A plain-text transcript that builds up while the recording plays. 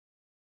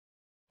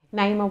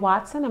Nyema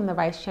Watson, I'm the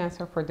Vice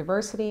Chancellor for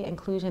Diversity,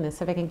 Inclusion, and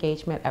Civic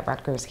Engagement at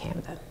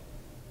Rutgers-Camden.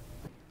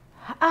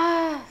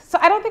 So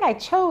I don't think I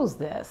chose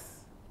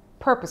this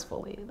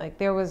purposefully. Like,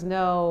 there was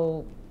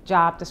no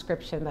job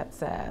description that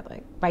said,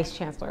 like, Vice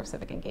Chancellor of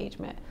Civic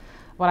Engagement.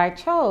 What I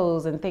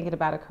chose in thinking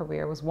about a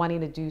career was wanting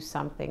to do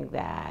something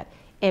that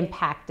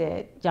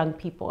impacted young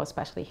people,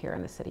 especially here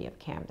in the city of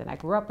Camden. I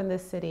grew up in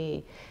this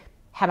city,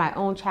 had my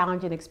own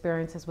challenging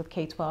experiences with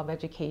K-12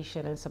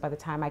 education, and so by the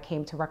time I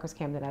came to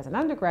Rutgers-Camden as an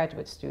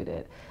undergraduate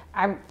student,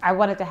 I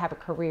wanted to have a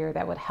career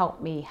that would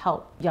help me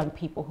help young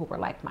people who were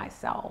like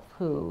myself,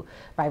 who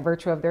by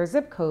virtue of their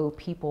zip code,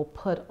 people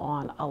put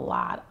on a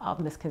lot of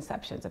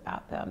misconceptions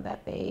about them,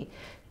 that they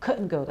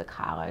couldn't go to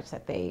college,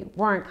 that they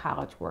weren't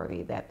college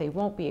worthy, that they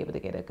won't be able to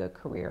get a good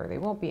career, they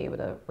won't be able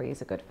to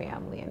raise a good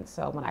family. And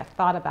so when I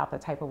thought about the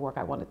type of work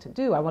I wanted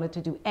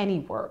to do any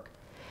work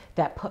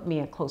that put me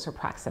in closer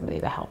proximity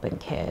to helping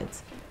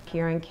kids.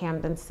 Here in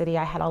Camden City,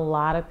 I had a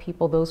lot of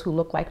people, those who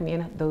looked like me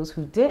and those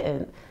who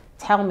didn't,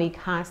 tell me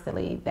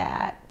constantly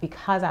that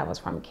because I was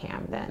from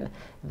Camden,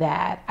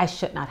 that I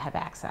should not have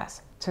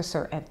access to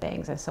certain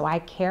things. And so I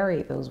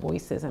carried those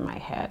voices in my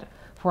head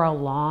for a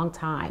long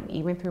time,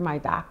 even through my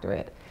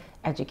doctorate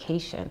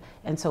education.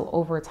 And so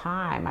over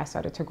time, I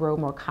started to grow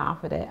more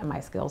confident in my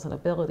skills and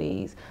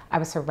abilities. I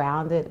was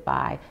surrounded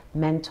by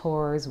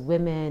mentors,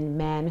 women,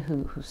 men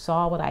who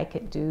saw what I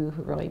could do,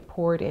 who really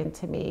poured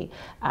into me,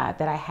 that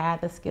I had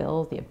the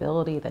skills, the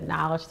ability, the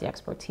knowledge, the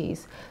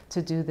expertise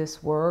to do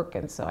this work.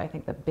 And so I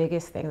think the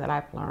biggest thing that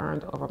I've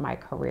learned over my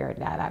career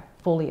that I've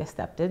fully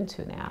stepped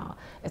into now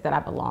is that I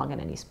belong in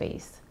any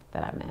space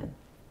that I'm in.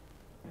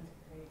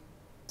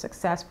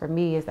 Success for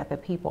me is that the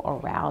people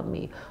around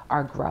me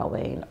are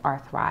growing,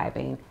 are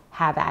thriving,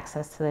 have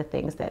access to the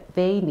things that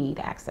they need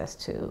access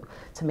to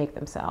make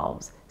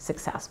themselves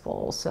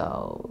successful.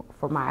 So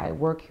for my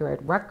work here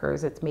at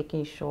Rutgers, it's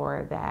making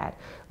sure that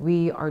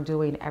we are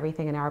doing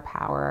everything in our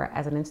power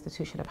as an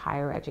institution of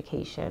higher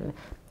education,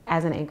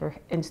 as an anchor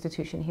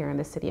institution here in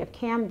the city of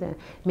Camden,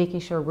 making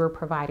sure we're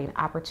providing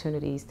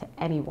opportunities to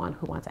anyone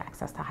who wants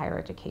access to higher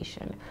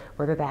education,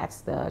 whether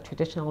that's the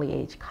traditionally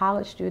aged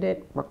college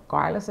student,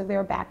 regardless of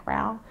their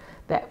background,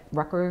 that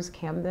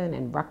Rutgers-Camden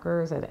and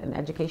Rutgers and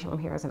education from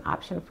here is an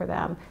option for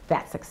them.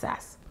 That's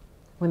success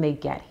when they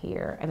get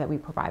here, and that we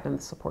provide them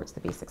the supports to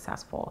be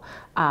successful.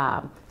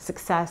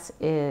 Success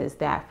is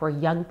that for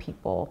young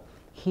people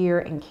here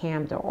in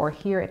Camden or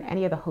here in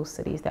any of the host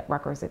cities that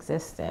Rutgers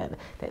exists in,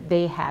 that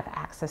they have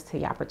access to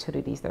the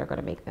opportunities that are going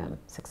to make them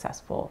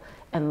successful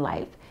in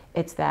life.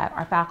 It's that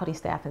our faculty,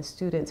 staff, and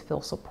students feel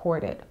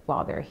supported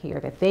while they're here,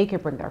 that they can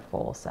bring their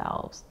full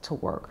selves to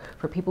work.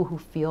 For people who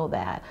feel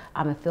that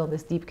and feel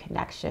this deep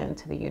connection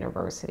to the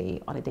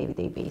university on a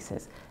day-to-day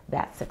basis,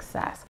 that's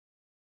success.